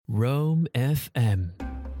Roam FM.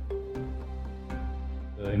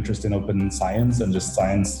 The interest in open science and just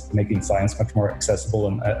science, making science much more accessible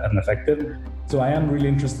and effective. So I am really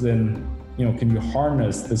interested in, can you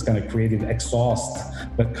harness this kind of creative exhaust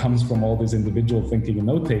that comes from all this individual thinking and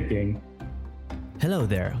note-taking? Hello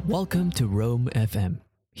there. Welcome to Roam FM.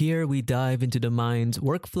 Here we dive into the minds,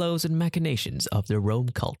 workflows, and machinations of the Rome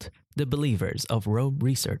cult, the believers of Rome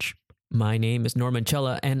research. My name is Norman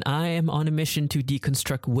Chella, and I am on a mission to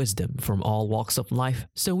deconstruct wisdom from all walks of life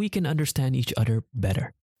so we can understand each other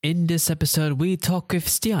better. In this episode, we talk with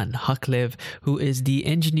Stian Haklev, who is the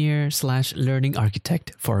engineer/learning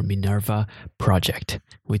architect for Minerva Project.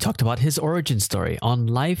 We talked about his origin story on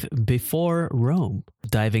life before Rome,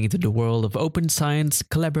 diving into the world of open science,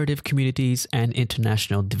 collaborative communities, and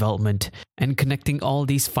international development, and connecting all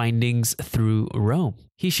these findings through Rome.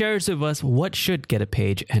 He shares with us what should get a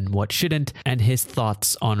page and what shouldn't, and his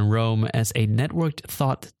thoughts on Rome as a networked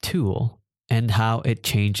thought tool, and how it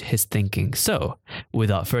changed his thinking. So,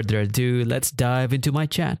 without further ado, let's dive into my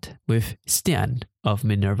chat with Stian of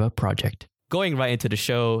Minerva Project. Going right into the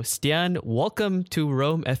show, Stian, welcome to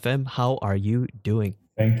Rome FM. How are you doing?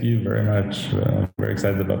 Thank you very much. I'm very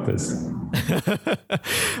excited about this.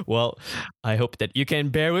 Well, I hope that you can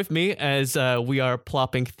bear with me as we are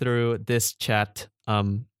plopping through this chat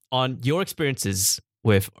on your experiences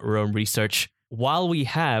with Rome research. While we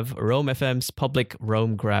have Rome FM's public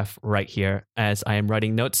Rome graph right here as I am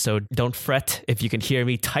writing notes, so don't fret if you can hear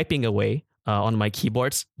me typing away on my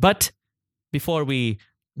keyboards. But before we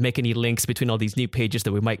make any links between all these new pages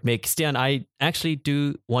that we might make, Stian, I actually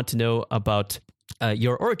do want to know about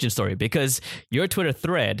your origin story, because your Twitter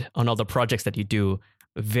thread on all the projects that you do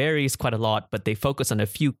varies quite a lot, but they focus on a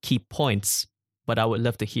few key points. But I would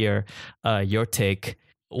love to hear your take.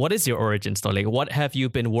 What is your origin story? Like, what have you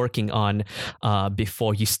been working on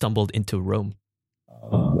before you stumbled into Rome?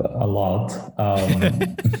 A lot.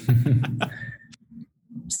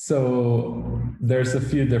 So there's a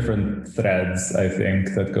few different threads, I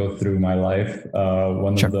think, that go through my life.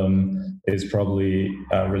 One Sure. of them is probably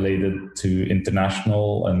related to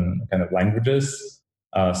international and kind of languages,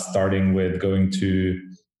 starting with going to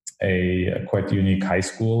a quite unique high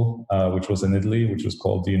school, which was in Italy, which was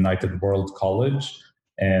called the United World College,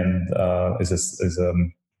 and is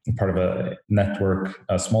part of a network,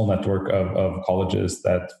 a small network of colleges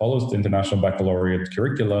that follows the International Baccalaureate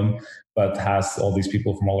curriculum, but has all these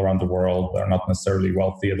people from all around the world that are not necessarily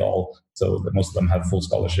wealthy at all. So most of them have full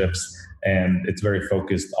scholarships, and it's very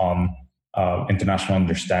focused on international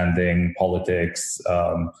understanding, politics,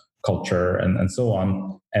 culture, and so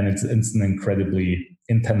on. And it's an incredibly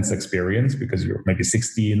intense experience because you're maybe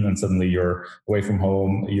 16 and suddenly you're away from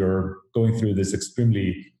home. You're going through this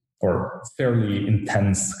extremely or fairly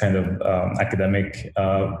intense kind of academic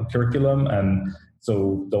curriculum. And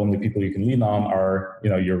so the only people you can lean on are,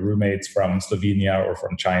 your roommates from Slovenia or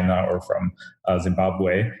from China or from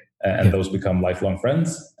Zimbabwe. And those become lifelong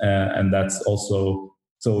friends. And that's also,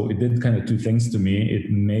 so it did kind of two things to me.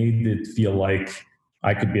 It made it feel like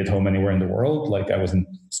I could be at home anywhere in the world. Like I wasn't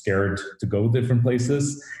scared to go different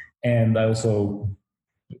places. And I also,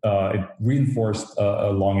 it reinforced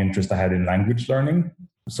a long interest I had in language learning.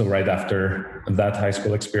 So right after that high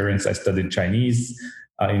school experience, I studied Chinese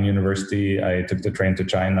in university. I took the train to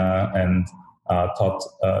China and taught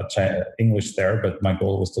English there, but my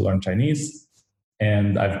goal was to learn Chinese.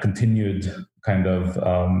 And I've continued kind of,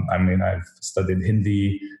 I've studied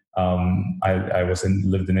Hindi. I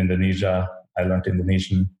lived in Indonesia. I learned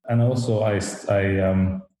Indonesian. And also I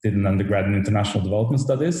did an undergrad in international development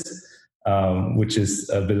studies, which is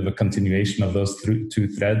a bit of a continuation of those two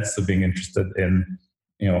threads of being interested in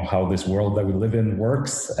how this world that we live in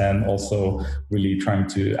works, and also really trying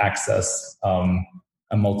to access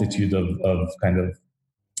a multitude of kind of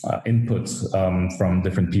inputs from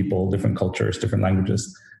different people, different cultures, different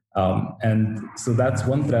languages. And so that's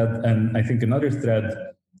one thread. And I think another thread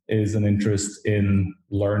is an interest in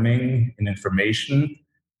learning, in information.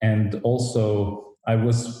 And also I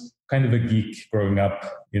was kind of a geek growing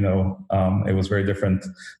up, it was very different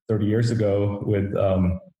 30 years ago with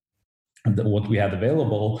what we had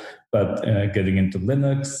available, but getting into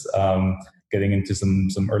Linux, getting into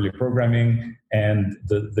some early programming, and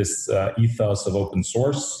this ethos of open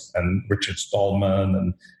source and Richard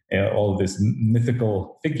Stallman and all these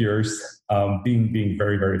mythical figures, being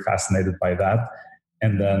very, very fascinated by that.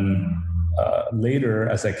 And then later,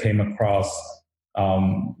 as I came across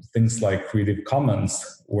things like Creative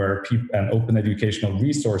Commons, where and open educational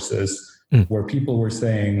resources, where people were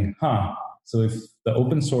saying, so if the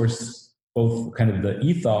open source, both kind of the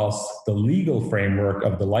ethos, the legal framework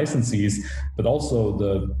of the licensees, but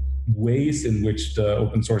also ways in which the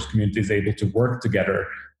open source community is able to work together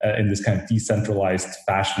in this kind of decentralized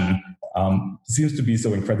fashion seems to be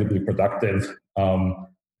so incredibly productive.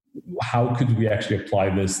 How could we actually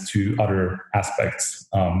apply this to other aspects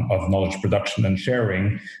of knowledge production and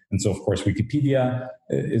sharing? And so, of course, Wikipedia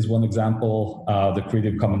is one example. The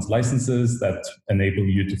Creative Commons licenses that enable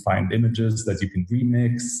you to find images that you can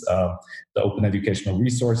remix, the open educational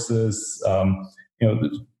resources.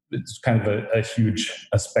 It's kind of a huge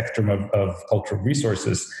spectrum of cultural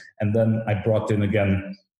resources. And then I brought in,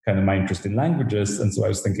 again, kind of my interest in languages. And so I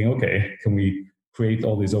was thinking, okay, can we create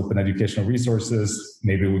all these open educational resources?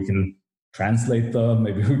 Maybe we can translate them.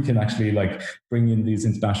 Maybe we can actually bring in these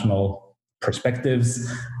international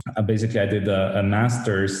perspectives. Basically, I did a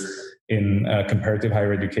master's in comparative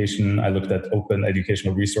higher education. I looked at open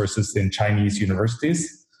educational resources in Chinese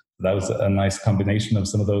universities. That was a nice combination of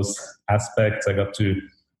some of those aspects. I got to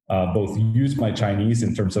both use my Chinese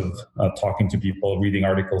in terms of talking to people, reading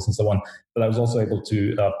articles, and so on. But I was also able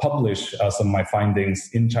to publish some of my findings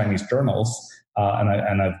in Chinese journals.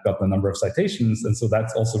 And I've got a number of citations. And so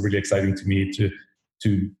that's also really exciting to me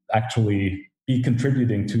to actually be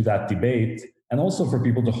contributing to that debate, and also for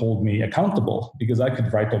people to hold me accountable, because I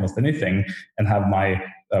could write almost anything and have my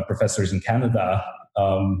professors in Canada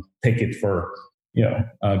take it for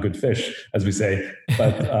good fish, as we say.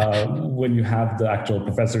 But when you have the actual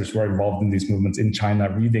professors who are involved in these movements in China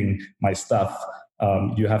reading my stuff,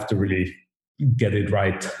 you have to really get it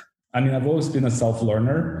right. I mean, I've always been a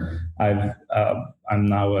self-learner. I'm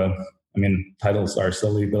now titles are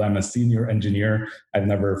silly, but I'm a senior engineer. I've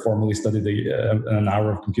never formally studied an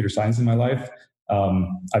hour of computer science in my life.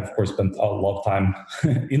 I've, of course, spent a lot of time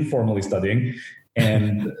informally studying.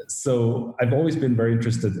 And so I've always been very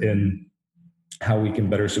interested in how we can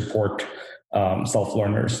better support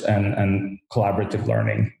self-learners and collaborative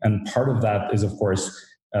learning. And part of that is, of course,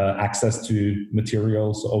 access to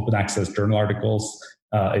materials, open access journal articles.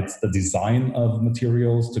 It's the design of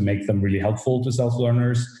materials to make them really helpful to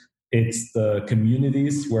self-learners. It's the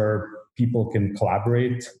communities where people can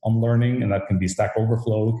collaborate on learning, and that can be Stack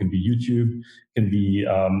Overflow, it can be YouTube, it can be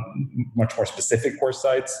much more specific course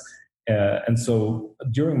sites. And so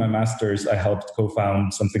during my master's, I helped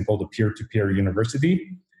co-found something called a peer-to-peer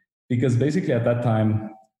university, because basically at that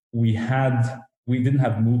time, we didn't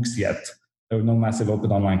have MOOCs yet. There were no massive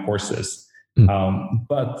open online courses.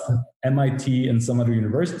 But MIT and some other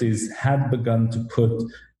universities had begun to put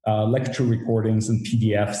lecture recordings and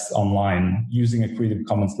PDFs online using a Creative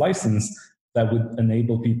Commons license that would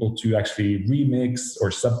enable people to actually remix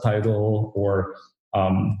or subtitle or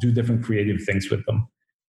do different creative things with them.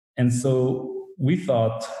 And so we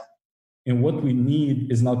thought, what we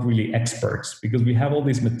need is not really experts, because we have all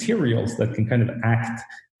these materials that can kind of act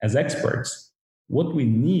as experts. What we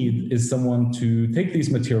need is someone to take these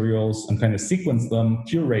materials and kind of sequence them,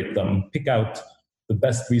 curate them, pick out the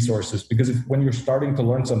best resources. Because when you're starting to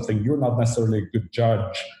learn something, you're not necessarily a good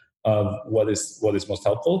judge of what is most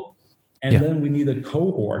helpful. And then we need a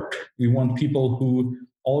cohort. We want people who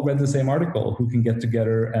all read the same article, who can get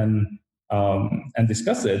together and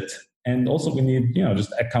discuss it. And also we need,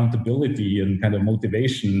 just accountability and kind of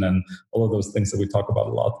motivation and all of those things that we talk about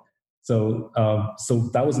a lot. So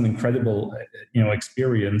that was an incredible,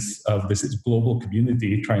 experience of this global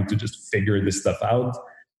community trying to just figure this stuff out.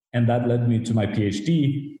 And that led me to my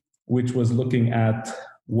PhD, which was looking at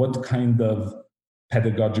what kind of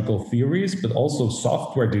pedagogical theories, but also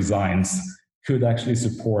software designs could actually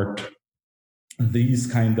support these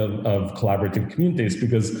kind of collaborative communities,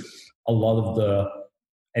 because a lot of the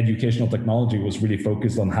educational technology was really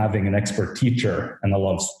focused on having an expert teacher and a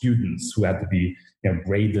lot of students who had to be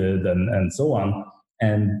graded and so on.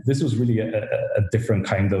 And this was really a different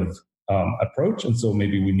kind of approach. And so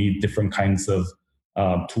maybe we need different kinds of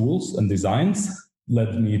tools and designs.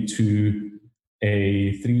 Led me to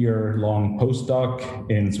a 3-year-long postdoc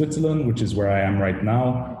in Switzerland, which is where I am right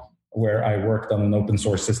now, where I worked on an open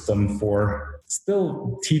source system for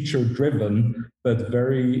still teacher-driven, but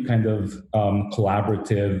very kind of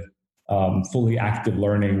collaborative, fully active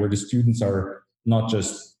learning, where the students are not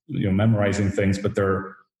just memorizing things, but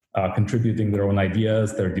they're contributing their own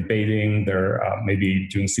ideas, they're debating, they're maybe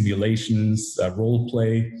doing simulations, role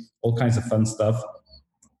play, all kinds of fun stuff.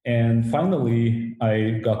 And finally,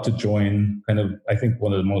 I got to join kind of, I think,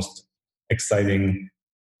 one of the most exciting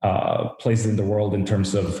places in the world in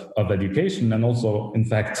terms of education, and also, in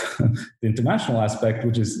fact, the international aspect,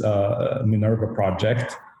 which is Minerva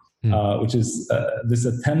Project, which is this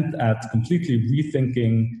attempt at completely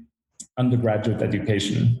rethinking undergraduate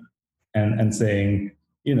education and saying,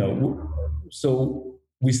 so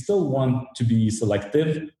we still want to be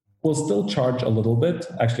selective We'll still charge a little bit,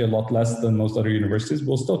 actually a lot less than most other universities.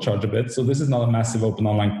 We'll still charge a bit. So this is not a massive open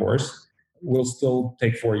online course. We'll still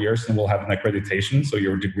take 4 years and we'll have an accreditation. So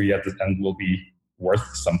your degree at the end will be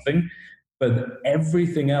worth something. But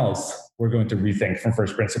everything else, we're going to rethink from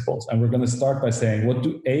first principles. And we're going to start by saying, what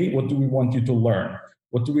do we want you to learn?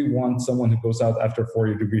 What do we want someone who goes out after a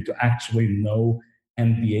 4-year degree to actually know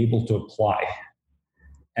and be able to apply?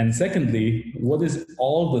 And secondly, what is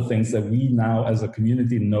all the things that we now as a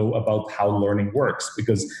community know about how learning works?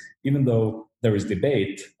 Because even though there is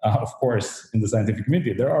debate, of course, in the scientific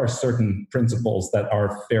community, there are certain principles that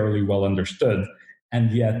are fairly well understood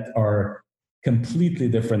and yet are completely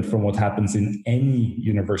different from what happens in any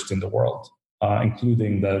university in the world,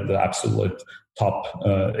 including the absolute top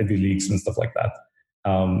Ivy Leagues and stuff like that.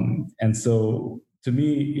 And so to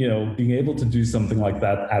me, being able to do something like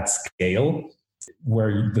that at scale,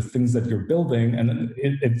 where the things that you're building, and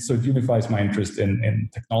it unifies my interest in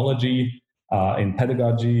technology, in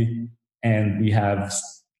pedagogy, and we have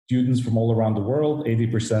students from all around the world.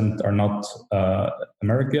 80% are not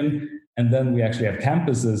American, and then we actually have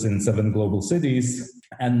campuses in 7 global cities.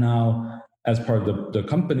 And now, as part of the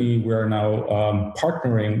company, we are now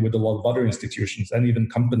partnering with a lot of other institutions and even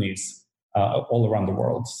companies all around the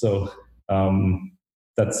world. So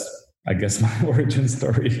that's, I guess, my origin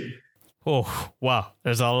story. Oh, wow.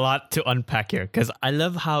 There's a lot to unpack here because I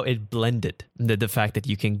love how it blended the fact that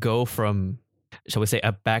you can go from, shall we say,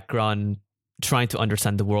 a background trying to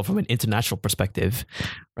understand the world from an international perspective,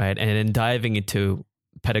 right? And then diving into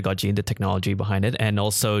pedagogy and the technology behind it, and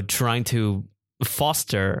also trying to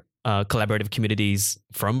foster collaborative communities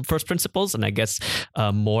from first principles, and I guess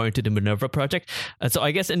more into the Minerva project. So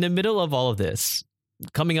I guess in the middle of all of this,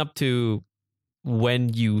 coming up to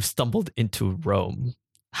when you stumbled into Roam,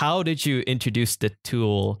 how did you introduce the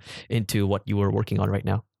tool into what you were working on right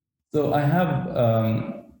now? So I have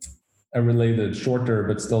a related, shorter,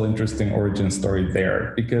 but still interesting origin story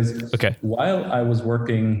there. Because while I was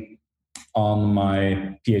working on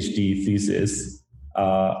my PhD thesis,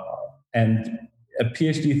 and a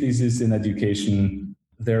PhD thesis in education,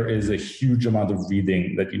 there is a huge amount of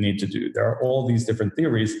reading that you need to do. There are all these different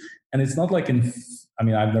theories. And it's not like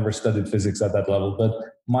I've never studied physics at that level, but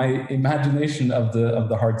my imagination of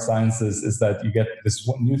the hard sciences is that you get this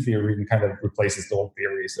one new theory and kind of replaces the old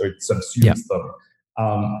theory, so it subsumes them.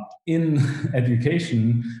 In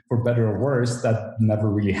education, for better or worse, that never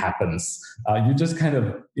really happens. You just kind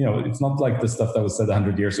of, it's not like the stuff that was said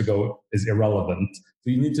 100 years ago is irrelevant. So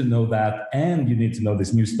you need to know that, and you need to know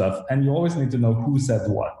this new stuff, and you always need to know who said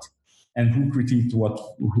what and who critiqued what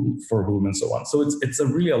for whom and so on. So it's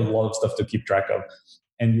really a lot of stuff to keep track of.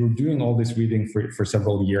 And you're doing all this reading for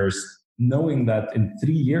several years, knowing that in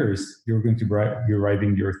 3 years, you're going to be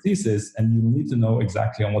writing your thesis, and you need to know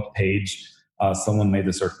exactly on what page someone made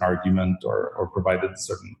a certain argument or provided a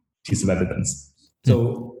certain piece of evidence.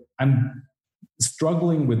 So I'm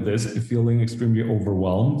struggling with this, feeling extremely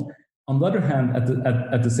overwhelmed. On the other hand,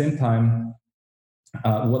 at the same time,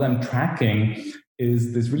 what I'm tracking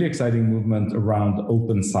is this really exciting movement around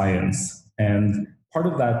open science. And part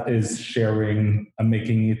of that is sharing and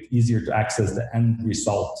making it easier to access the end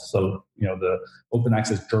result. So, the open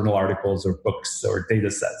access journal articles or books or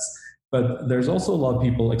data sets. But there's also a lot of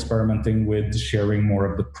people experimenting with sharing more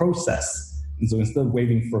of the process. And so instead of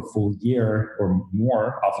waiting for a full year or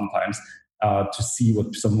more, oftentimes, to see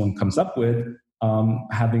what someone comes up with,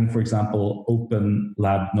 having, for example, open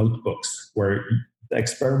lab notebooks where the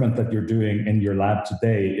experiment that you're doing in your lab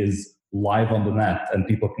today is live on the net, and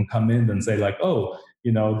people can come in and say like, oh,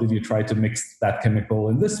 did you try to mix that chemical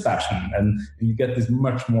in this fashion? And you get this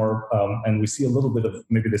much more, and we see a little bit of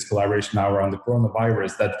maybe this collaboration now around the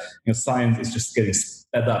coronavirus that science is just getting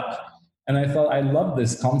sped up. And I thought, I love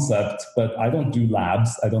this concept, but I don't do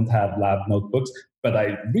labs. I don't have lab notebooks, but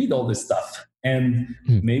I read all this stuff. And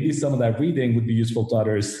maybe some of that reading would be useful to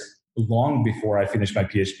others long before I finish my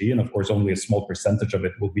PhD. And of course, only a small percentage of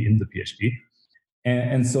it will be in the PhD.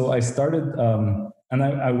 And so I started, and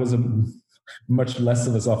I was much less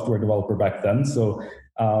of a software developer back then. So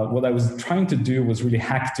what I was trying to do was really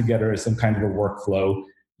hack together some kind of a workflow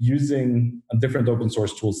using different open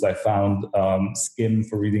source tools that I found, Skim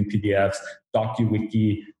for reading PDFs,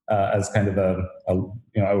 DocuWiki as kind of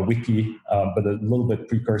a wiki, but a little bit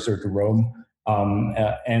precursor to Roam,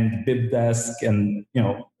 and BibDesk, and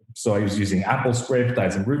so I was using AppleScript, I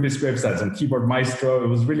had some Ruby scripts, I had some Keyboard Maestro. It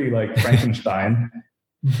was really like Frankenstein.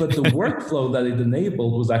 But the workflow that it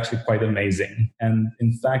enabled was actually quite amazing. And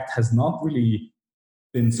in fact, has not really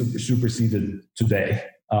been superseded today,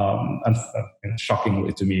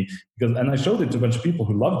 shockingly to me. And I showed it to a bunch of people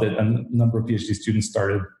who loved it. And a number of PhD students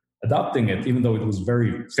started adopting it, even though it was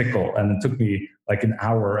very fickle. And it took me like an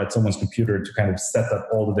hour at someone's computer to kind of set up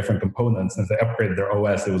all the different components. And if they upgraded their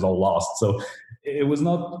OS, it was all lost. So it was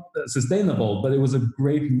not sustainable, but it was a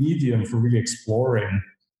great medium for really exploring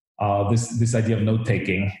this idea of note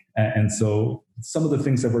taking. And so some of the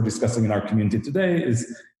things that we're discussing in our community today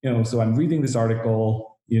is, so I'm reading this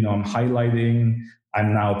article, I'm highlighting,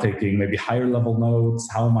 I'm now taking maybe higher level notes.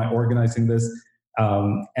 How am I organizing this?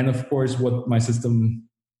 And of course, what my system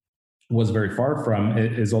was very far from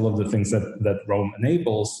is all of the things that Roam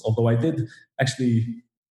enables. Although I did actually,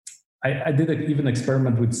 I did even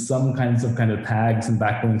experiment with some kinds of tags and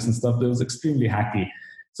backlinks and stuff that was extremely hacky.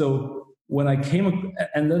 So when I came,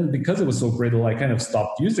 and then because it was so brittle, I kind of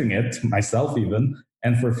stopped using it myself even.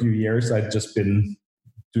 And for a few years, I'd just been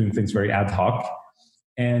doing things very ad hoc.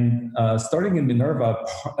 And starting in Minerva,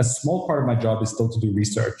 a small part of my job is still to do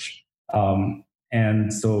research.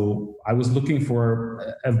 And so I was looking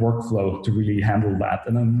for a workflow to really handle that.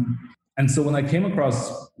 And so when I came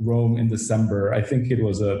across Roam in December, I think it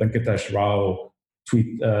was a Venkatesh Rao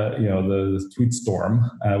tweet, the tweet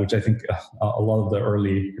storm, which I think a lot of the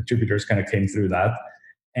early contributors kind of came through that.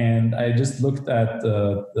 And I just looked at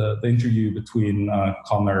the interview between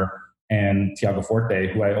Connor and Tiago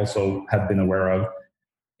Forte, who I also had been aware of.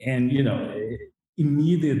 And,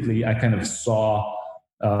 immediately I kind of saw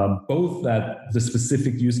both that the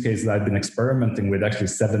specific use case that I'd been experimenting with actually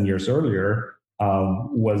 7 years earlier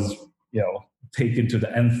was, taken to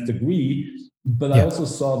the nth degree. But I also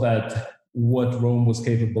saw that what Roam was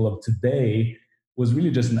capable of today was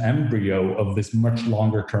really just an embryo of this much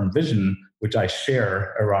longer term vision, which I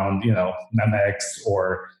share around, Memex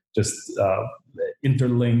or just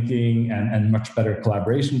interlinking and much better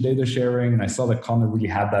collaboration data sharing. And I saw that Connor really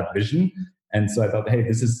had that vision. And so I thought, hey,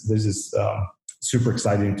 this is super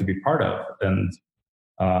exciting to be part of. And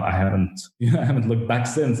I haven't looked back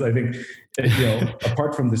since. I think,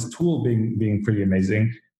 apart from this tool being pretty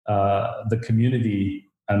amazing, the community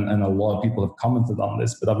and a lot of people have commented on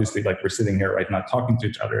this, but obviously, like we're sitting here right now talking to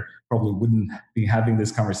each other, probably wouldn't be having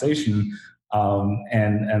this conversation.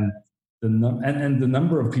 And the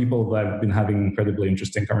number of people that I've been having incredibly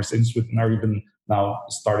interesting conversations with, and are even now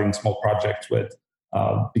starting small projects with,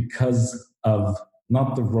 because of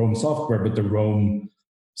not the Roam software, but the Roam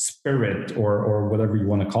spirit or whatever you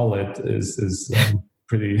want to call it, is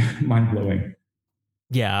pretty mind blowing.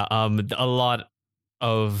 Yeah, a lot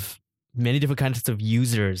of many different kinds of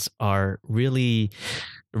users are really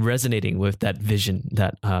resonating with that vision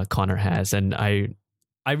that Connor has, and I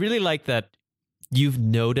really like that you've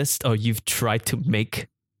noticed or you've tried to make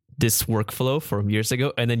this workflow from years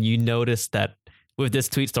ago, and then you noticed that with this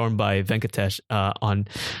tweet storm by Venkatesh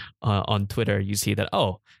on Twitter, you see that,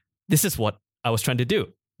 this is what I was trying to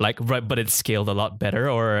do. Right, but it's scaled a lot better,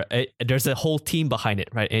 or there's a whole team behind it,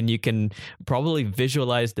 right? And you can probably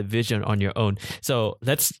visualize the vision on your own. So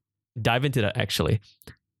let's dive into that, actually.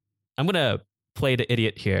 I'm going to play the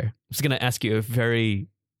idiot here. I'm just going to ask you a very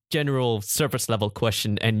general surface level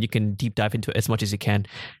question, and you can deep dive into it as much as you can.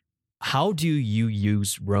 How do you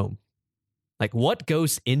use Roam? Like, what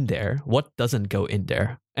goes in there? What doesn't go in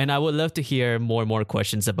there? And I would love to hear more and more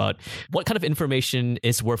questions about what kind of information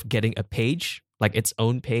is worth getting a page, like its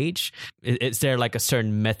own page. Is there like a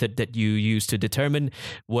certain method that you use to determine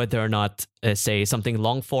whether or not, say, something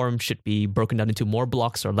long form should be broken down into more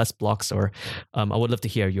blocks or less blocks? Or I would love to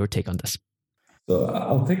hear your take on this. So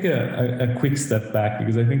I'll take a quick step back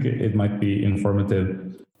because I think it might be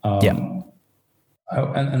informative.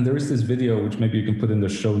 And there is this video, which maybe you can put in the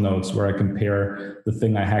show notes, where I compare the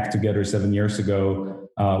thing I hacked together 7 years ago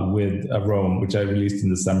with Roam, which I released in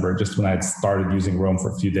December, just when I had started using Roam for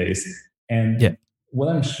a few days. And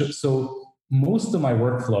what so most of my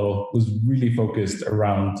workflow was really focused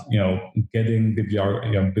around, getting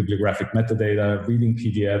bibliographic metadata, reading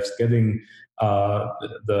PDFs, getting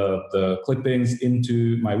the clippings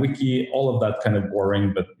into my wiki, all of that kind of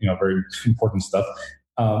boring, but very important stuff.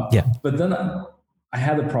 But then I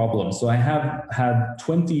had a problem. So I have had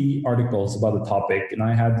 20 articles about a topic, and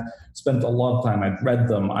I had spent a lot of time. I'd read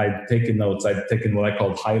them. I'd taken notes. I'd taken what I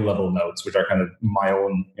called high-level notes, which are kind of my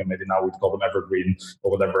own, maybe now we'd call them evergreen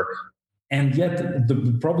or whatever. And yet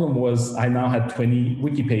the problem was I now had 20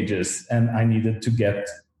 wiki pages, and I needed to get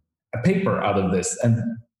a paper out of this. And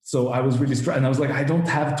so I was really stressed, and I was like, I don't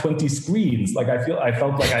have 20 screens. Like I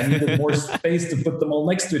felt like I needed more space to put them all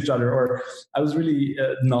next to each other, or I was really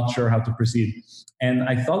not sure how to proceed. And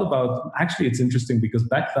I thought about, actually, it's interesting because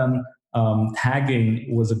back then,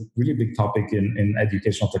 tagging was a really big topic in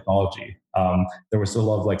educational technology. There was a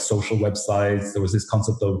lot of like social websites. There was this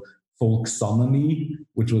concept of folksonomy,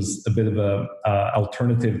 which was a bit of a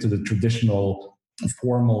alternative to the traditional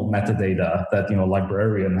formal metadata that,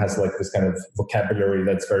 librarian has like this kind of vocabulary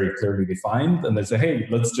that's very clearly defined, and they say, hey,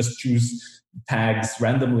 let's just choose tags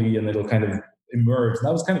randomly and it'll kind of emerge.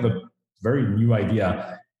 That was kind of a very new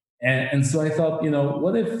idea. And so I thought,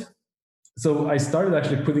 what if, so I started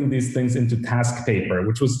actually putting these things into TaskPaper,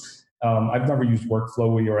 which was, I've never used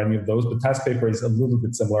Workflowy or any of those, but TaskPaper is a little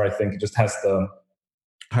bit similar. I think it just has the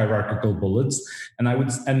hierarchical bullets. And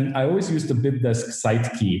I always use the BibDesk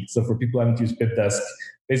site key. So for people who haven't used BibDesk,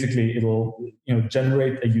 basically it'll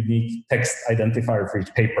generate a unique text identifier for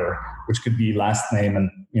each paper, which could be last name and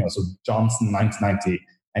so Johnson 1990.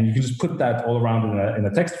 And you can just put that all around in a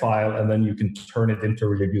text file, and then you can turn it into a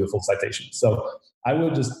really beautiful citation. So I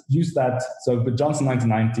will just use that. So I put Johnson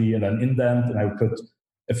 1990 and then indent, and I would put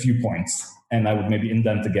a few points, and I would maybe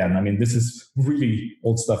indent again. I mean, this is really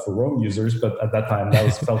old stuff for Roam users, but at that time that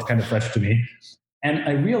felt kind of fresh to me. And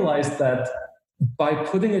I realized that by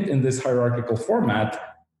putting it in this hierarchical format,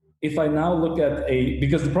 if I now look at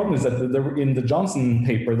because the problem is that in the Johnson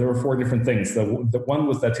paper, there were 4 different things. The one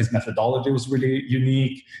was that his methodology was really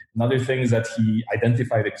unique. Another thing is that he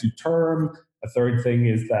identified a key term. A third thing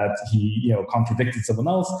is that he, contradicted someone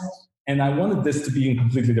else. And I wanted this to be in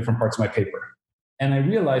completely different parts of my paper. And I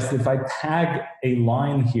realized that if I tag a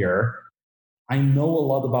line here, I know a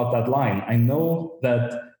lot about that line. I know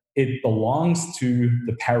that it belongs to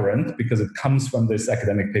the parent because it comes from this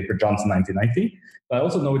academic paper, Johnson 1990. But I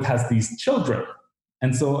also know it has these children.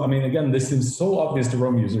 And so, I mean, again, this seems so obvious to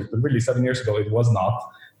Roam users, but really 7 years ago, it was not.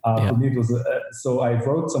 For me, it was, so I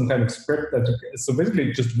wrote some kind of script so basically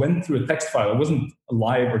it just went through a text file. It wasn't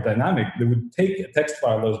live or dynamic. They would take a text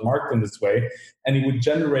file that was marked in this way, and it would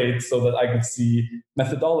generate so that I could see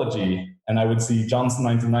methodology, and I would see Johnson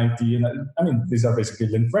 1990. And I mean, these are basically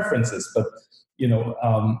linked references, but,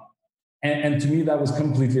 and to me, that was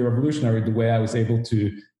completely revolutionary, the way I was able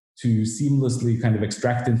to seamlessly kind of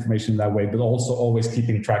extract information that way, but also always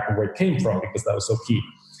keeping track of where it came from, because that was so key.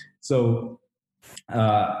 So,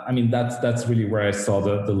 I mean, that's really where I saw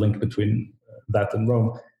the link between that and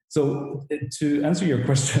Roam. So to answer your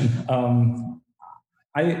question,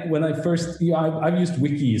 when I first, I've used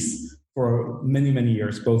wikis for many, many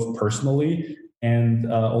years, both personally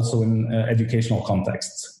and also in educational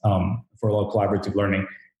contexts for a lot of collaborative learning.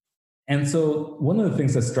 And so one of the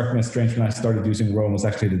things that struck me as strange when I started using Roam was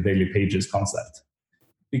actually the daily pages concept.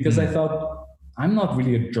 Because I thought, I'm not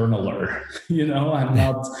really a journaler, I'm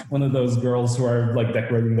not one of those girls who are like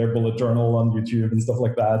decorating their bullet journal on YouTube and stuff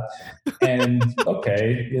like that. And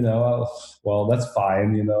okay, well, that's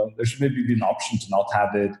fine. There should maybe be an option to not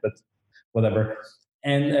have it, but whatever.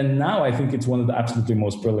 And now I think it's one of the absolutely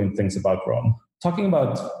most brilliant things about Roam. Talking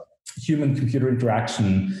about human-computer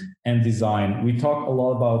interaction and design, we talk a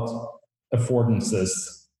lot about affordances.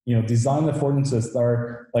 Design affordances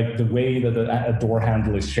are like the way that a door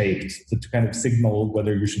handle is shaped to kind of signal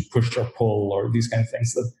whether you should push or pull or these kind of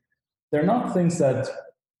things. That they're not things that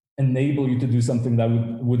enable you to do something that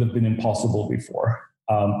would have been impossible before.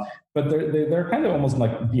 But they're kind of almost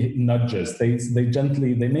like nudges. They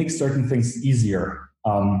make certain things easier.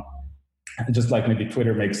 Just like maybe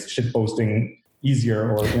Twitter makes shitposting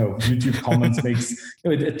easier, or YouTube comments makes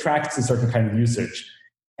it attracts a certain kind of usage.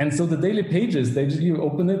 And so the daily pages, you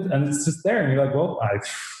open it and it's just there, and you're like, well, I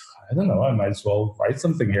don't know, I might as well write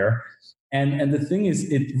something here. And the thing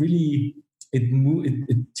is, it really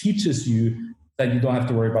it teaches you that you don't have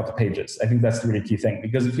to worry about the pages. I think that's the really key thing,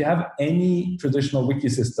 because if you have any traditional wiki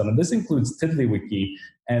system, and this includes TiddlyWiki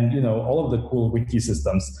and all of the cool wiki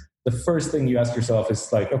systems, the first thing you ask yourself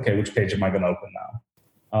is like, okay, which page am I going to open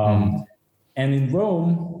now? And in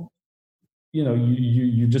Roam,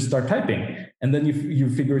 you just start typing, and then you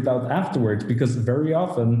figure it out afterwards, because very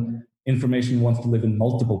often information wants to live in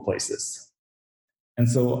multiple places. And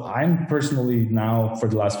so I'm personally now, for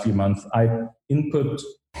the last few months, I input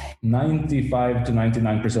 95 to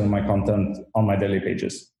 99% of my content on my daily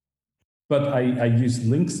pages. But I use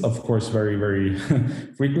links, of course, very, very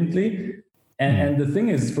frequently. And the thing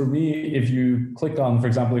is, for me, if you click on, for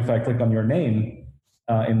example, if I click on your name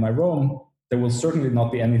in my Roam, there will certainly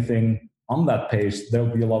not be anything on that page. There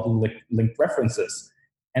will be a lot of linked references.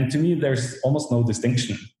 And to me, there's almost no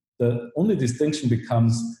distinction. The only distinction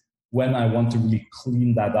becomes when I want to really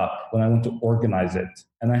clean that up, when I want to organize it.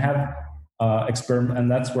 And I have experiment, and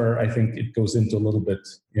that's where I think it goes into a little bit,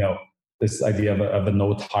 this idea of a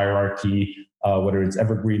node hierarchy, whether it's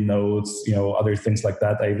evergreen nodes, other things like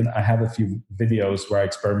that. I have a few videos where I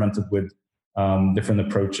experimented with different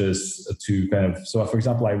approaches to kind of, so for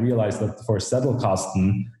example, I realized that for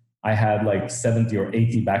Zettelkasten, I had like 70 or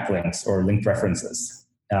 80 backlinks or linked references.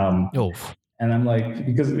 And I'm like,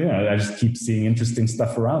 because I just keep seeing interesting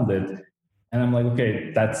stuff around it. And I'm like,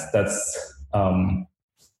 okay, that's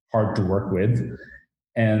hard to work with.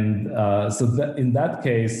 And so that in that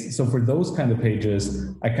case, so for those kind of pages,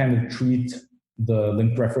 I kind of treat the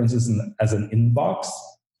linked references as an inbox.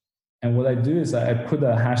 And what I do is I put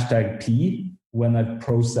a hashtag P when I've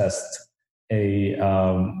processed a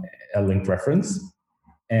linked reference,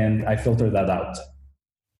 and I filter that out.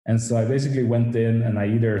 And so I basically went in and I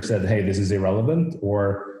either said, hey, this is irrelevant,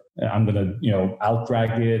 or I'm going to, out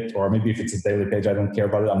drag it, or maybe if it's a daily page, I don't care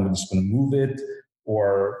about it, I'm just going to move it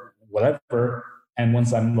or whatever. And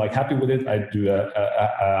once I'm like happy with it, I do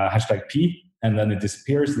a hashtag P, and then it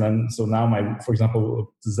disappears. And then, so now for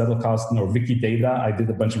example, Zettelkasten or Wikidata, I did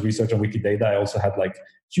a bunch of research on Wikidata. I also had like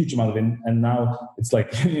huge amount of and now it's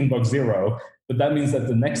like inbox 0. But that means that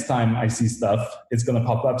the next time I see stuff, it's going to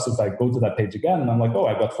pop up. So if I go to that page again, and I'm like, oh,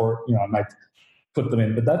 I got 4, I might put them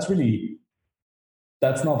in. But that's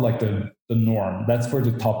not like the norm. That's for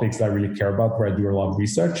the topics that I really care about, where I do a lot of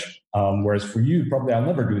research. Whereas for you, probably I'll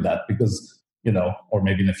never do that because, or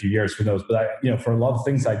maybe in a few years, who knows. But for a lot of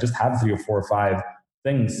things, I just have 3 or 4 or 5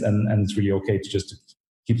 things, and it's really okay to just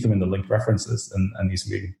keep them in the linked references and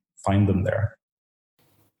easily find them there.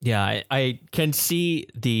 Yeah, I can see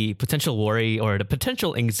the potential worry or the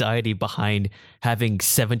potential anxiety behind having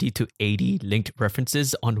 70 to 80 linked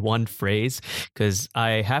references on one phrase, because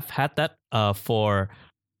I have had that I've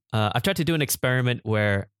tried to do an experiment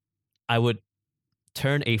where I would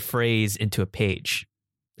turn a phrase into a page.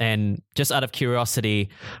 And just out of curiosity,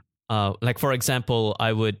 like for example,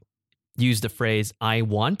 I would use the phrase "I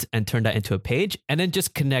want" and turn that into a page, and then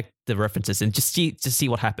just connect the references and just see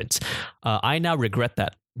what happens. I now regret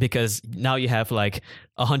that, because now you have like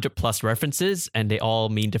 100 plus references and they all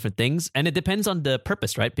mean different things. And it depends on the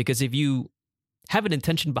purpose, right? Because if you have an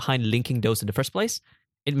intention behind linking those in the first place,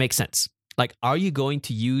 it makes sense. Like, are you going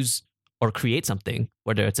to use or create something,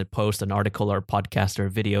 whether it's a post, an article, or a podcast or a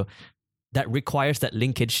video, that requires that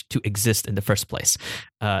linkage to exist in the first place?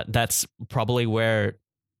 That's probably where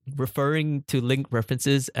referring to linked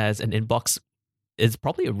references as an inbox is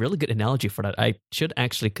probably a really good analogy for that. I should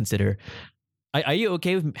actually consider. Are you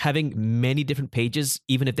okay with having many different pages,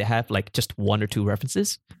 even if they have like just 1 or 2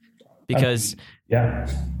 references? Because yeah.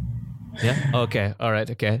 Okay. All right.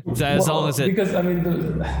 Okay. So as long as because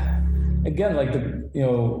again, like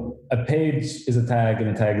a page is a tag, and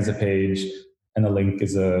a tag is a page, and a link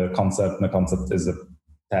is a concept, and a concept is a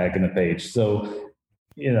tag and a page. So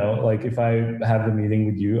like if I have a meeting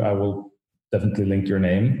with you, I will definitely link your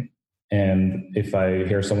name, and if I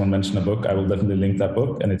hear someone mention a book, I will definitely link that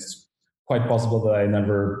book, and it's quite possible that I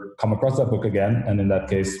never come across that book again. And in that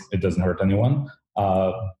case, it doesn't hurt anyone.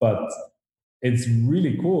 But it's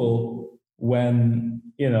really cool when,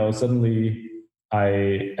 suddenly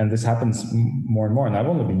and this happens more and more, and I've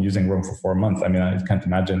only been using Roam for 4 months. I mean, I can't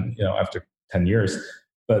imagine, after 10 years,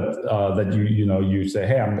 but that you say,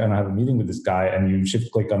 hey, I'm going to have a meeting with this guy, and you shift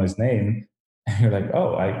click on his name, and you're like,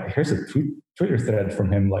 oh, here's a Twitter thread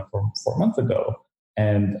from him like from 4 months ago.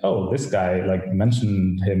 And this guy like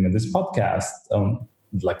mentioned him in this podcast.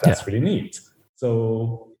 That's really neat.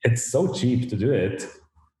 So it's so cheap to do it.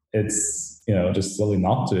 It's just silly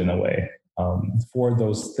not to, in a way. For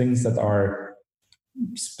those things that are,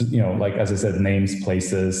 like as I said, names,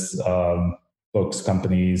 places, books,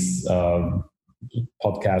 companies,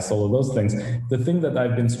 podcasts, all of those things. The thing that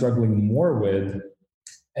I've been struggling more with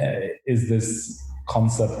is this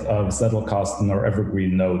concept of Zettelkasten or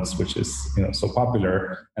evergreen nodes, which is so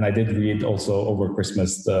popular. And I did read also over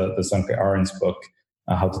Christmas the Sönke Ahrens book,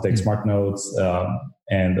 How to Take Smart Notes.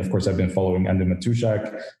 And of course, I've been following Andy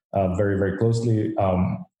Matuszak very, very closely.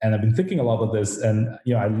 And I've been thinking a lot about this. And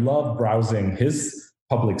I love browsing his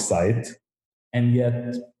public site. And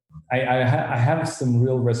yet I have some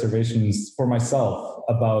real reservations for myself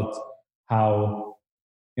about how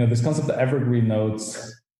this concept of evergreen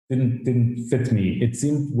nodes didn't fit me. It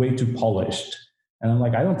seemed way too polished. And I'm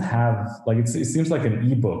like, I don't have, like, it seems like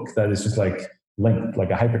an ebook that is just like linked,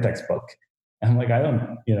 like a hypertext book. And I'm like, I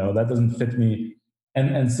don't, that doesn't fit me.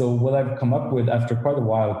 And so what I've come up with after quite a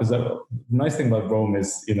while, because the nice thing about Roam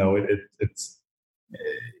is, it's,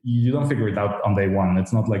 you don't figure it out on day one.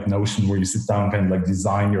 It's not like Notion where you sit down and kind of like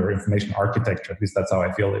design your information architecture. At least that's how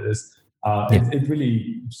I feel it is. It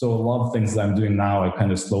really, so a lot of things that I'm doing now, I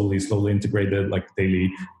kind of slowly integrated, like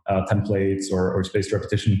daily templates or spaced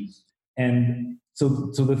repetition. And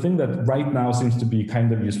so the thing that right now seems to be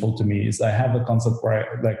kind of useful to me is I have a concept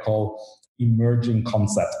where I call emerging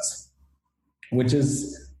concepts, which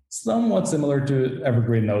is somewhat similar to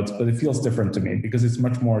evergreen nodes, but it feels different to me because it's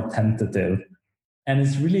much more tentative. And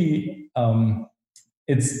it's really,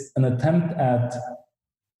 it's an attempt at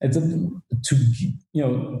it's to,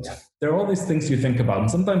 there are all these things you think about, and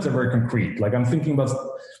sometimes they're very concrete. Like I'm thinking about,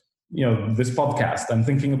 this podcast, I'm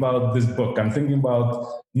thinking about this book, I'm thinking about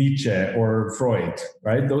Nietzsche or Freud,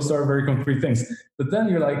 right? Those are very concrete things. But then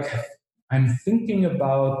you're like, I'm thinking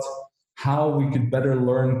about how we could better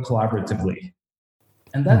learn collaboratively.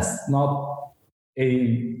 And that's not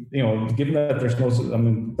given that there's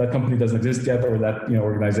that company doesn't exist yet, or that,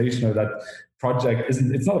 organization or that project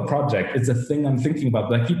it's not a project, it's a thing I'm thinking about,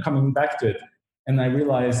 but I keep coming back to it. And I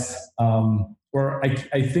realize, or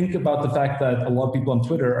I think about the fact that a lot of people on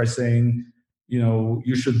Twitter are saying,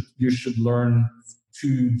 you should learn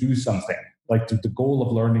to do something. Like the goal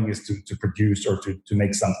of learning is to produce or to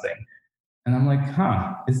make something. And I'm like,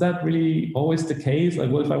 is that really always the case? Like,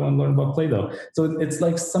 what if I want to learn about Play-Doh? So it's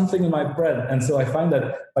like something in my bread. And so I find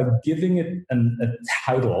that by giving it a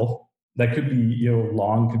title that could be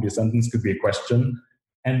long, could be a sentence, could be a question,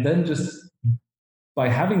 and then just by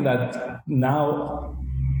having that, now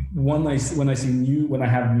when I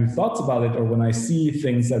have new thoughts about it, or when I see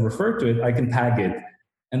things that refer to it, I can tag it.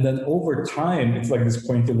 And then over time, it's like this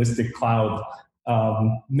pointillistic cloud.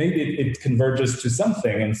 Maybe it converges to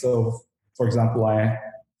something. And so, for example, I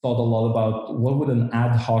thought a lot about what would an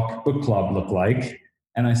ad hoc book club look like.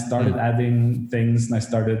 And I started adding things, and I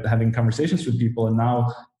started having conversations with people. And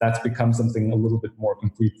now that's become something a little bit more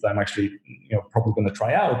concrete that I'm actually, probably going to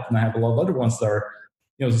try out. And I have a lot of other ones that are,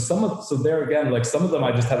 so there again, like some of them,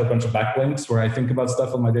 I just have a bunch of backlinks where I think about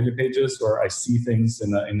stuff on my daily pages, or I see things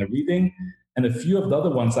in a reading. And a few of the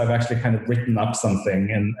other ones, I've actually kind of written up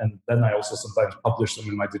something. And then I also sometimes publish them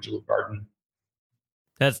in my digital garden.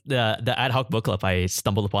 That's the ad hoc book club. I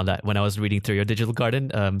stumbled upon that when I was reading through your digital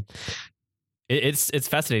garden. It's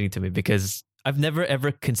fascinating to me because I've never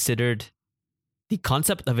ever considered the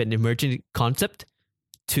concept of an emerging concept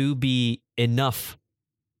to be enough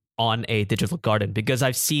on a digital garden, because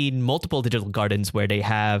I've seen multiple digital gardens where they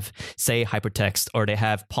have, say, hypertext, or they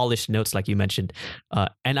have polished notes like you mentioned.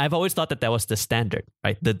 And I've always thought that was the standard,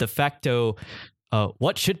 right? The de facto,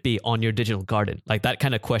 what should be on your digital garden? Like that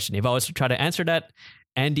kind of question. If I was to try to answer that,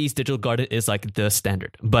 Andy's digital garden is like the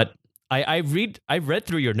standard. But I read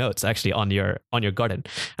through your notes actually on your garden.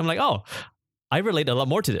 I'm like, oh, I relate a lot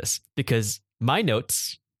more to this, because my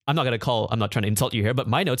notes, I'm not trying to insult you here, but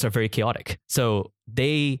my notes are very chaotic. So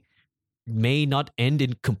they may not end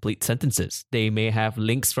in complete sentences. They may have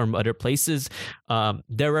links from other places.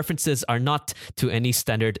 Their references are not to any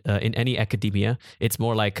standard in any academia. It's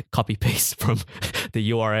more like copy paste from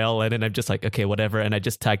the URL. And then I'm just like, okay, whatever. And I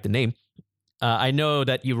just tag the name. I know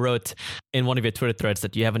that you wrote in one of your Twitter threads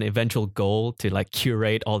that you have an eventual goal to like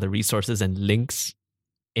curate all the resources and links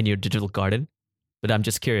in your digital garden. But I'm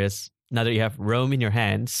just curious, now that you have Roam in your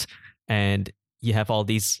hands and you have all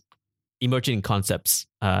these emerging concepts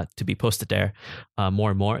to be posted there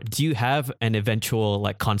more and more, do you have an eventual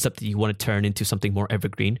like concept that you want to turn into something more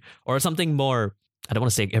evergreen, or something more, I don't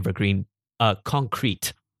want to say evergreen,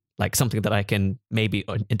 concrete, like something that I can maybe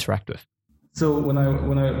interact with? So when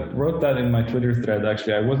I wrote that in my Twitter thread,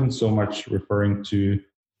 actually, I wasn't so much referring to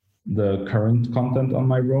the current content on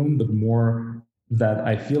my Roam, but more that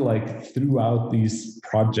I feel like throughout these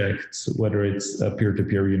projects, whether it's a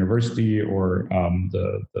peer-to-peer university or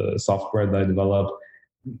the software that I developed,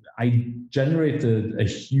 I generated a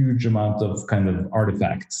huge amount of kind of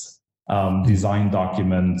artifacts, design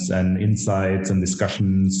documents and insights and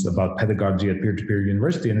discussions about pedagogy at peer-to-peer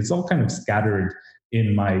university. And it's all kind of scattered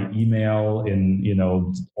in my email, in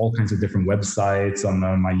all kinds of different websites, on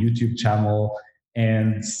my YouTube channel.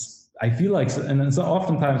 And I feel like, and so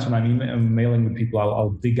oftentimes when I'm mailing with people, I'll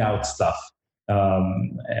dig out stuff,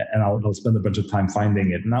 and I'll spend a bunch of time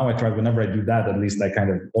finding it. Now I try, whenever I do that, at least I kind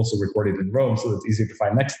of also record it in Roam, so it's easier to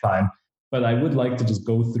find next time. But I would like to just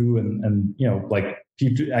go through and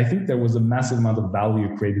I think there was a massive amount of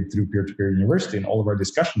value created through peer-to-peer university in all of our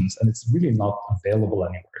discussions, and it's really not available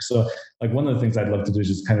anywhere. So like one of the things I'd love to do is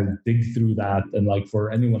just kind of dig through that, and like for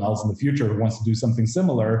anyone else in the future who wants to do something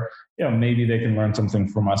similar, maybe they can learn something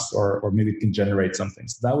from us, or maybe it can generate something.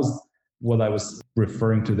 So that was what I was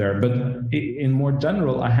referring to there. But in more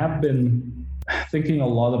general, I have been thinking a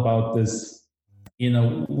lot about this.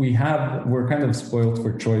 We're kind of spoiled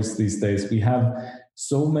for choice these days. We have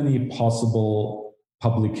so many possible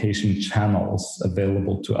publication channels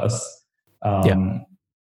available to us.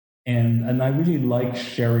 And I really like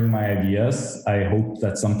sharing my ideas. I hope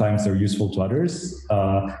that sometimes they're useful to others.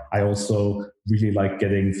 I also really like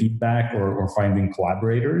getting feedback or finding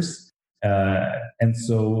collaborators. And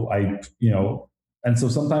so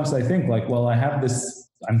sometimes I think like, well,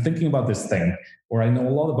 I'm thinking about this thing, or I know a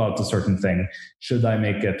lot about a certain thing. Should I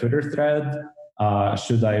make a Twitter thread?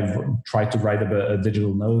 Should I try to write a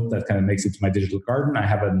digital note that kind of makes it to my digital garden? I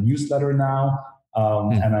have a newsletter now,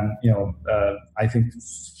 and I'm, I think,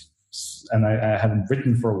 and I haven't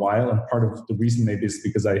written for a while. And part of the reason maybe is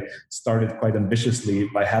because I started quite ambitiously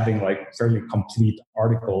by having like fairly complete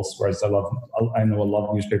articles. Whereas I know a lot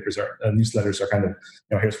of newsletters are kind of,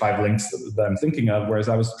 here's 5 links that I'm thinking of. Whereas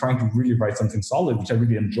I was trying to really write something solid, which I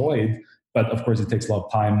really enjoyed. But of course, it takes a lot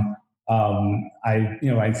of time.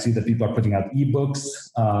 I see that people are putting out ebooks,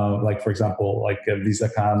 like for example, like Visa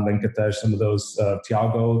Khan, Venkatesh, some of those,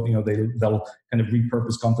 Tiago, they'll kind of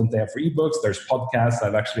repurpose content they have for ebooks. There's podcasts.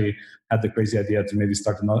 I've actually had the crazy idea to maybe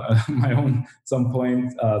start my own some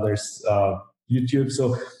point. There's YouTube.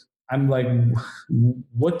 So I'm like,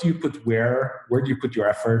 what do you put where? Where do you put your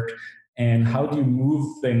effort? And how do you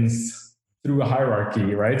move things through a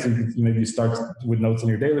hierarchy, right? So maybe you start with notes on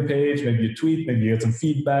your daily page, maybe you tweet, maybe you get some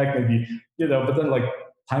feedback, maybe, but then like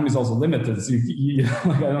time is also limited. So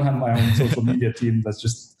I don't have my own social media team that's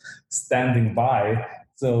just standing by.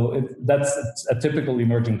 So that's a typical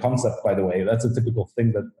emerging concept, by the way. That's a typical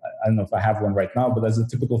thing that, I don't know if I have one right now, but that's a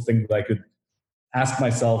typical thing that I could ask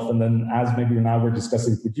myself. And then as maybe now we're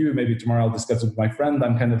discussing with you, maybe tomorrow I'll discuss it with my friend,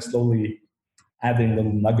 I'm kind of slowly adding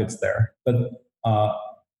little nuggets there. But,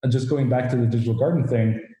 just going back to the digital garden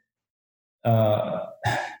thing.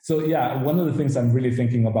 One of the things I'm really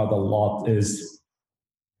thinking about a lot is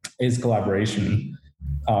collaboration.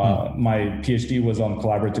 My PhD was on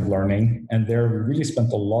collaborative learning, and there we really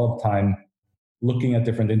spent a lot of time looking at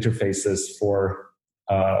different interfaces for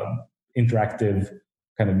interactive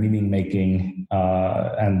kind of meaning making.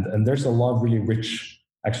 And there's a lot of really rich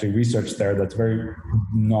actually research there that's very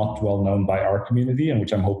not well known by our community, and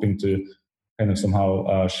which I'm hoping to kind of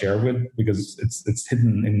somehow share with, because it's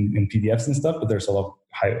hidden in PDFs and stuff, but there's a lot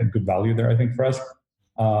of good value there, I think, for us.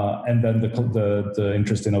 And then the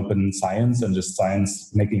interest in open science and just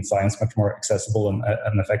science, making science much more accessible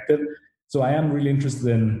and effective. So I am really interested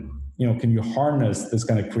in, can you harness this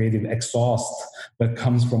kind of creative exhaust that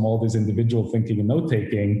comes from all this individual thinking and note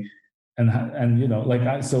taking,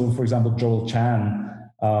 so for example, Joel Chan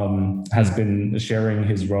has been sharing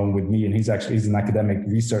his Roam with me, and he's an academic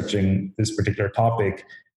researching this particular topic,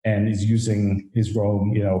 and is using his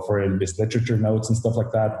Roam, for his literature notes and stuff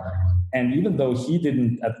like that. And even though he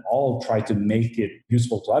didn't at all try to make it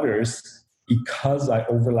useful to others, because I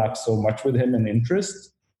overlap so much with him in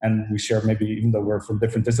interest, and we share, maybe even though we're from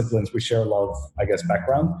different disciplines, we share a lot of, I guess,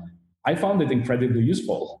 background, I found it incredibly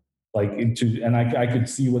useful. And I could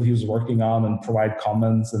see what he was working on and provide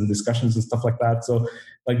comments and discussions and stuff like that. So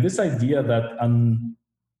like this idea that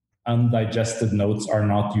undigested notes are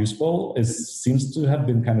not useful seems to have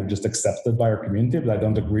been kind of just accepted by our community, but I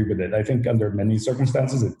don't agree with it. I think under many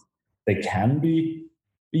circumstances, they can be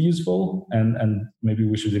useful, and maybe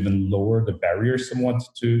we should even lower the barrier somewhat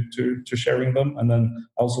to sharing them. And then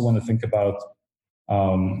I also want to think about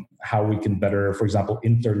how we can better, for example,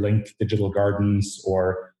 interlink digital gardens,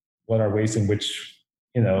 or what are ways in which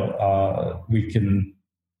we can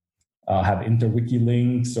have interwiki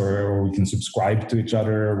links, or we can subscribe to each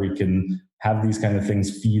other. We can have these kind of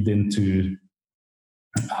things feed into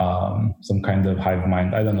some kind of hive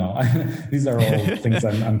mind. I don't know. These are all things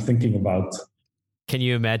I'm thinking about. Can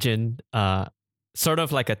you imagine sort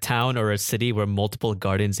of like a town or a city where multiple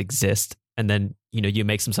gardens exist, and then you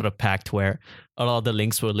make some sort of pact where all the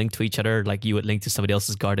links will link to each other, like you would link to somebody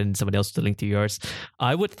else's garden, somebody else would link to yours?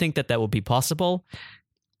 I would think that would be possible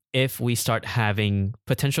if we start having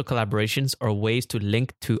potential collaborations or ways to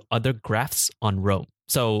link to other graphs on Roam.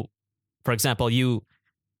 So, for example,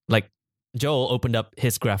 Joel opened up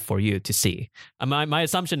his graph for you to see. My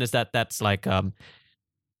assumption is that that's like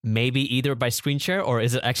maybe either by screen share, or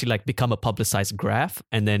is it actually like become a publicized graph,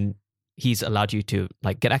 and then he's allowed you to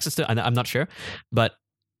like get access to it? I'm not sure, but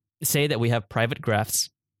say that we have private graphs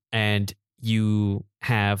and you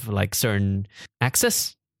have like certain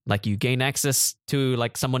access, like you gain access to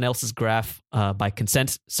like someone else's graph by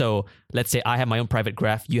consent. So let's say I have my own private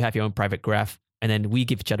graph, you have your own private graph, and then we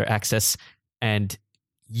give each other access, and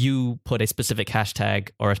you put a specific hashtag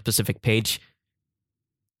or a specific page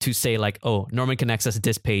to say like, oh, Norman can access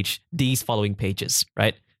this page, these following pages,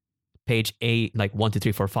 right? Page A, like 1, 2,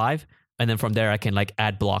 3, 4, 5. And then from there, I can like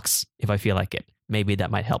add blocks if I feel like it. Maybe that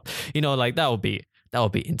might help. Like that would be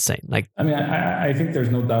insane. Like, I mean, I think there's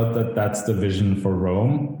no doubt that that's the vision for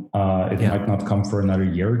Roam. It might not come for another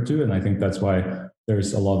year or two. And I think that's why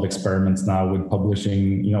there's a lot of experiments now with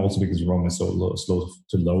publishing, also because Roam is so slow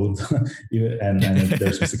to load and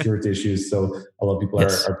there's some security issues. So a lot of people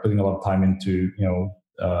are putting a lot of time into,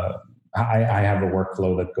 I have a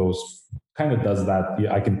workflow that goes kind of does that.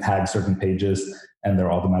 I can tag certain pages and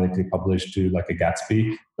they're automatically published to like a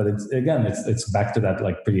Gatsby. But it's back to that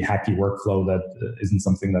like pretty hacky workflow that isn't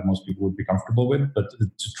something that most people would be comfortable with, but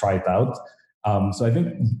to try it out. So I think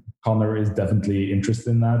Connor is definitely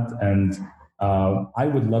interested in that. And I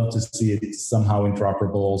would love to see it somehow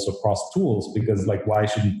interoperable also across tools, because like, why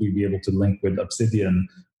shouldn't we be able to link with Obsidian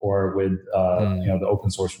or with the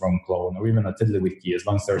open source Roam clone, or even a TiddlyWiki, as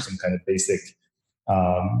long as there are some kind of basic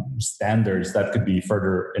standards that could be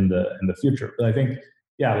further in the future. But I think,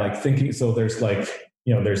 like thinking, so there's like,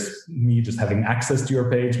 there's me just having access to your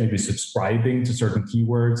page, maybe subscribing to certain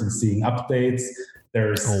keywords and seeing updates.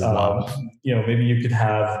 There's, maybe you could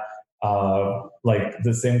have like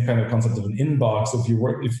the same kind of concept of an inbox. If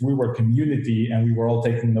we were community and we were all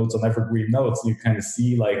taking notes on evergreen notes, you kind of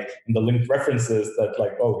see like in the linked references that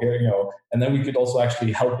like, oh, here, and then we could also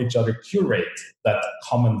actually help each other curate that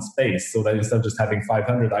common space, so that instead of just having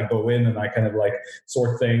 500, I go in and I kind of like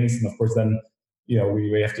sort things. And of course then,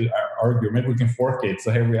 we have to argue, maybe we can fork it.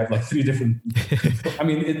 So here we have like 3 different, I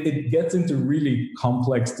mean, it gets into really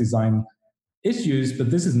complex design issues, but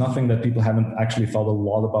this is nothing that people haven't actually thought a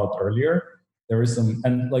lot about earlier. There is some,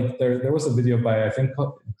 and like there was a video by, I think,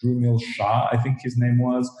 Drumil Shah, I think his name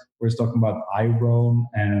was, where he's talking about iRoam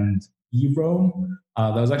and eRoam.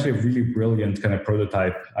 That was actually a really brilliant kind of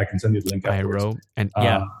prototype. I can send you the link afterwards. iRoam, and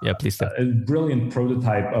please do. A brilliant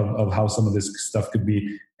prototype of how some of this stuff could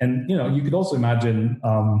be. And, you could also imagine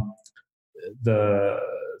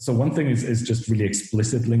so one thing is just really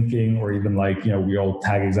explicit linking, or even like, we all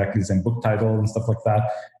tag exactly the same book title and stuff like that.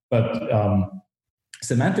 But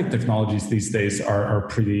semantic technologies these days are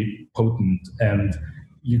pretty potent, and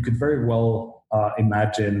you could very well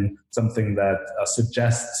imagine something that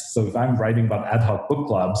suggests, so if I'm writing about ad hoc book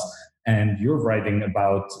clubs and you're writing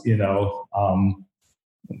about,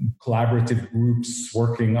 collaborative groups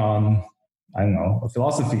working on, I don't know, a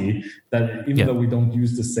philosophy, that even though we don't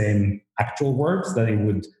use the same actual words, that it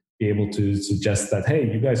would be able to suggest that,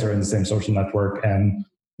 hey, you guys are in the same social network, and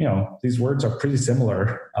these words are pretty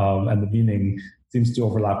similar, and the meaning seems to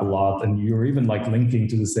overlap a lot, and you're even like linking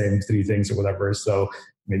to the same 3 things or whatever. So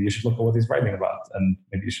maybe you should look at what he's writing about, and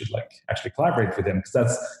maybe you should like actually collaborate with him, because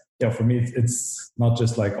that's, for me, it's not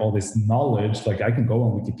just like all this knowledge. Like I can go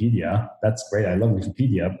on Wikipedia, that's great, I love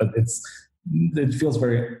Wikipedia, but it feels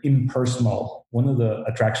very impersonal. One of the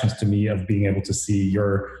attractions to me of being able to see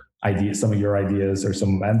your ideas, some of your ideas or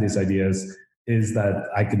some of Andy's ideas, is that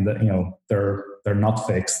I can, they're not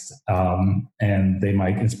fixed, and they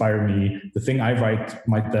might inspire me. The thing I write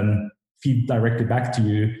might then feed directly back to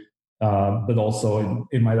you, but also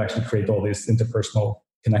it might actually create all these interpersonal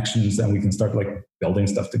connections, and we can start like building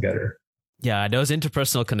stuff together. Yeah, those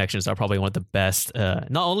interpersonal connections are probably one of the best,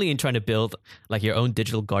 not only in trying to build like your own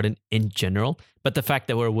digital garden in general, but the fact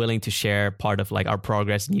that we're willing to share part of like our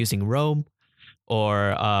progress in using Roam,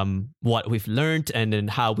 or what we've learned, and then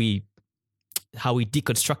how we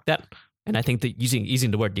deconstruct that. And I think that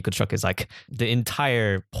using the word deconstruct is like the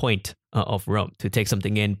entire point of Roam, to take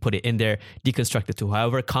something in, put it in there, deconstruct it to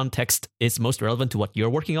however context is most relevant to what you're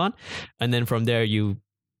working on. And then from there, you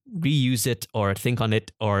reuse it or think on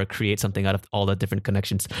it or create something out of all the different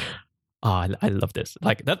connections. I love this.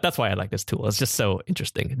 Like that's why I like this tool. It's just so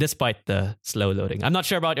interesting, despite the slow loading. I'm not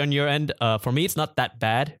sure about on your end. For me, it's not that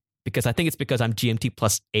bad, because I think it's because I'm GMT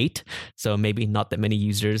 +8. So maybe not that many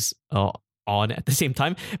users on at the same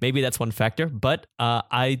time. Maybe that's one factor. But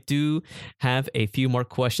I do have a few more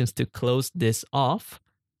questions to close this off.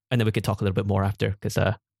 And then we could talk a little bit more after, because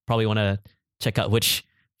probably want to check out which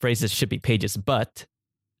phrases should be pages. But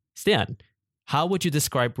Stian, how would you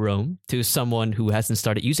describe Roam to someone who hasn't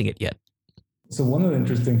started using it yet? So one of the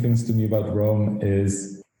interesting things to me about Roam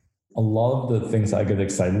is a lot of the things I get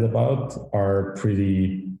excited about are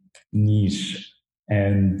pretty niche,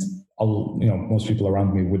 and most people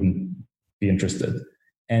around me wouldn't be interested.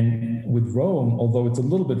 And with Roam, although it's a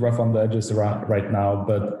little bit rough on the edges around right now,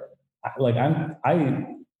 but like I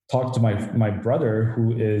talked to my brother,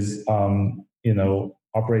 who is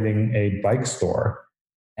operating a bike store,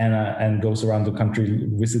 and goes around the country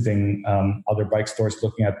visiting other bike stores,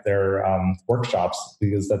 looking at their workshops,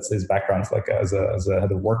 because that's his background, like as a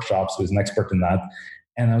head of workshops, who's an expert in that.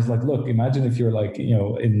 And I was like, look, imagine if you're like,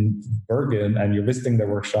 in Bergen and you're visiting their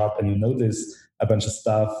workshop and you notice a bunch of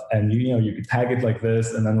stuff, and you could tag it like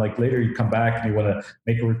this, and then like later you come back and you want to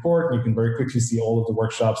make a report, and you can very quickly see all of the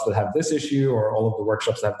workshops that have this issue, or all of the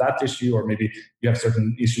workshops that have that issue, or maybe you have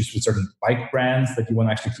certain issues with certain bike brands that you want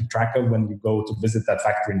to actually keep track of when you go to visit that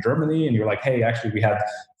factory in Germany, and you're like, hey, actually we had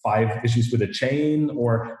 5 issues with a chain,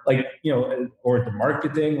 or like, or the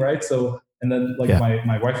marketing, right? So, and then like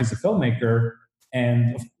my wife is a filmmaker,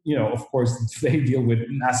 And, of course, they deal with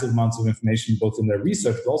massive amounts of information, both in their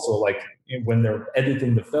research, but also like when they're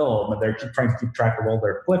editing the film and they're trying to keep track of all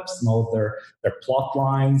their clips and all of their plot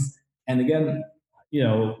lines. And again,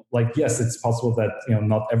 like, yes, it's possible that,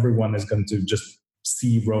 not everyone is going to just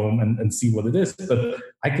see Rome and see what it is, but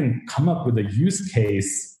I can come up with a use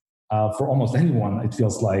case for almost anyone, it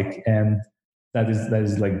feels like. And that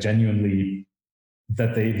is like genuinely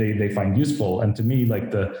that they find useful. And to me,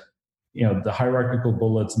 like the hierarchical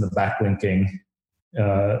bullets and the backlinking,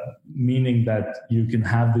 meaning that you can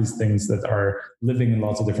have these things that are living in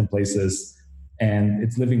lots of different places, and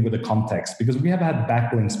it's living with a context. Because we have had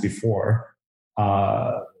backlinks before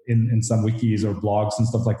in some wikis or blogs and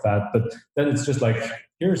stuff like that, but then it's just like,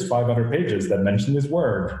 here's 5 other pages that mention this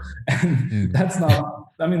word, and that's not.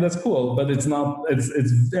 I mean, that's cool, but it's not.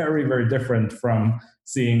 It's very, very different from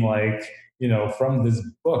seeing like, from this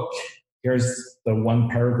book, here's the one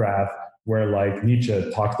paragraph where like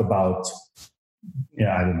Nietzsche talked about,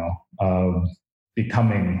 I don't know,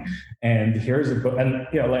 becoming, and here's a book, and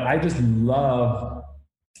like I just love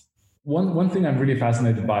one thing I'm really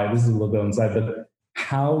fascinated by. This is a little bit on the side, but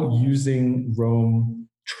how using Rome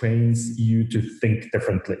trains you to think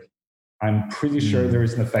differently. I'm pretty sure there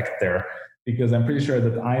is an effect there, because I'm pretty sure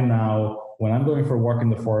that I now, when I'm going for a walk in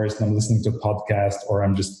the forest and I'm listening to a podcast or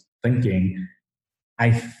I'm just thinking,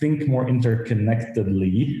 I think more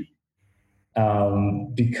interconnectedly,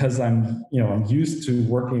 because I'm used to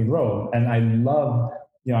working in Rome, and I love,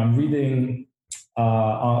 I'm reading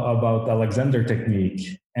about the Alexander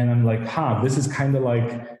technique, and I'm like, this is kind of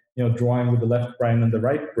like, drawing with the left brain and the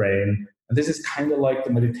right brain, and this is kind of like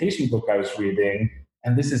the meditation book I was reading,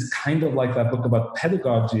 and this is kind of like that book about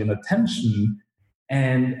pedagogy and attention.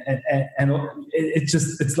 And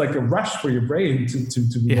it's like a rush for your brain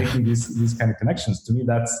to be making these kind of connections. To me,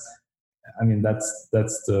 that's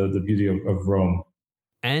the beauty of Rome.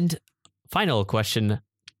 And final question,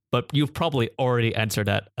 but you've probably already answered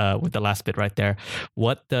that with the last bit right there.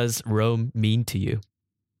 What does Rome mean to you?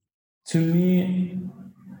 To me,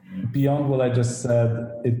 beyond what I just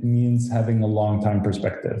said, it means having a long time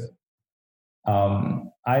perspective.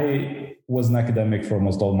 I was an academic for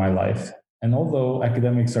almost all my life. And although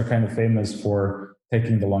academics are kind of famous for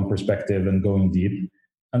taking the long perspective and going deep,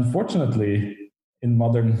 unfortunately, in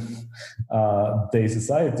modern day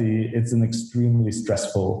society, it's an extremely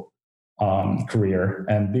stressful career.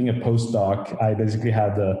 And being a postdoc, I basically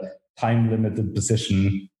had a time-limited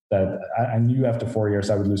position that I knew after 4 years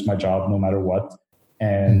I would lose my job no matter what.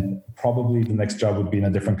 And probably the next job would be in a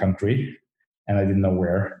different country. And I didn't know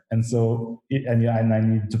where. And so, and I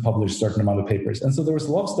needed to publish a certain amount of papers. And so there was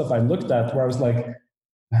a lot of stuff I looked at where I was like,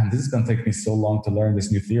 man, this is going to take me so long to learn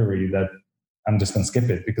this new theory that I'm just going to skip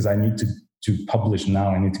it, because I need to publish now.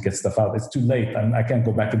 I need to get stuff out. It's too late. I can't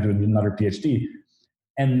go back and do another PhD.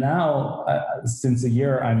 And now, since a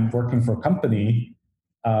year, I'm working for a company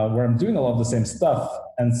where I'm doing a lot of the same stuff.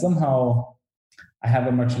 And somehow I have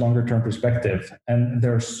a much longer term perspective. And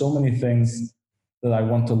there are so many things that I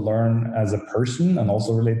want to learn as a person and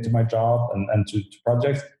also relate to my job and to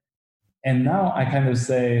projects. And now I kind of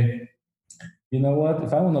say, you know what,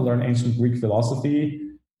 if I want to learn ancient Greek philosophy,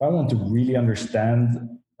 if I want to really understand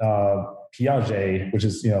Piaget, which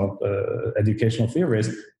is, educational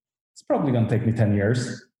theorist, it's probably going to take me 10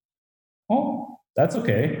 years. Oh, that's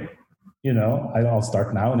okay. I'll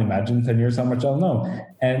start now and imagine 10 years how much I'll know.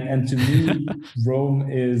 And to me, Rome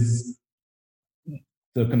is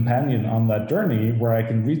the companion on that journey, where I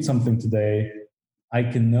can read something today, I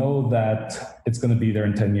can know that it's going to be there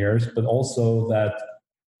in 10 years, but also that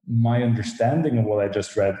my understanding of what I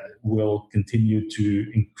just read will continue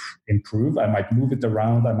to improve. I might move it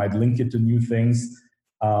around. I might link it to new things.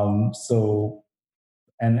 And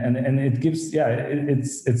it gives,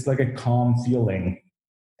 it's like a calm feeling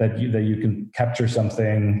that you can capture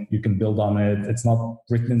something, you can build on it. It's not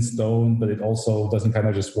written in stone, but it also doesn't kind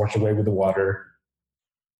of just wash away with the water.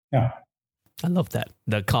 Yeah. I love that.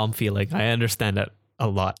 The calm feeling. I understand that a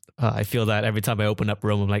lot. I feel that every time I open up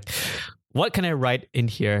Rome, I'm like, what can I write in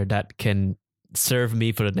here that can serve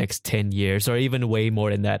me for the next 10 years or even way more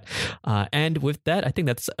than that? And with that, I think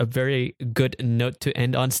that's a very good note to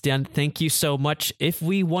end on. Stian, thank you so much. If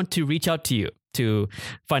we want to reach out to you to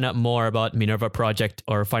find out more about Minerva Project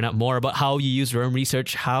or find out more about how you use Rome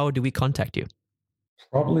Research, how do we contact you?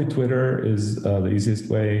 Probably Twitter is the easiest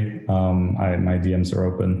way. My DMs are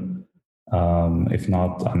open. If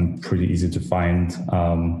not, I'm pretty easy to find.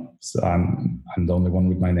 So I'm the only one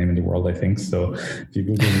with my name in the world, I think. So if you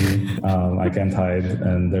Google me, I can't hide.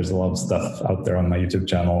 And there's a lot of stuff out there on my YouTube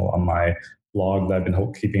channel, on my blog that I've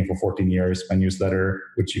been keeping for 14 years, my newsletter,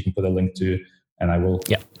 which you can put a link to. and I will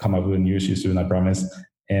come up with news you soon, I promise.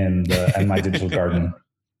 And my digital garden,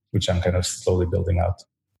 which I'm kind of slowly building out.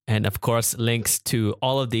 And of course, links to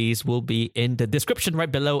all of these will be in the description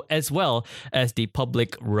right below, as well as the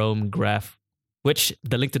public Roam graph, which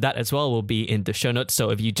the link to that as well will be in the show notes. So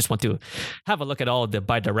if you just want to have a look at all the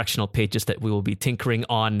bidirectional pages that we will be tinkering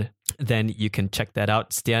on, then you can check that out.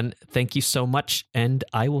 Stian, thank you so much, and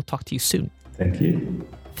I will talk to you soon. Thank you.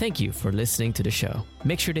 Thank you for listening to the show.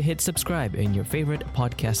 Make sure to hit subscribe in your favorite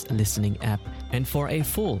podcast listening app. And for a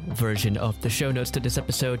full version of the show notes to this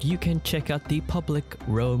episode, you can check out the public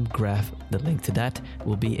Roam graph. The link to that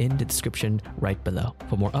will be in the description right below.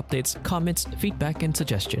 For more updates, comments, feedback, and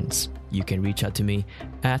suggestions, you can reach out to me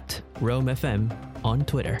at RoamFM on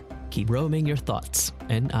Twitter. Keep roaming your thoughts,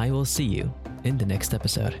 and I will see you in the next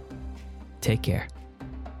episode. Take care.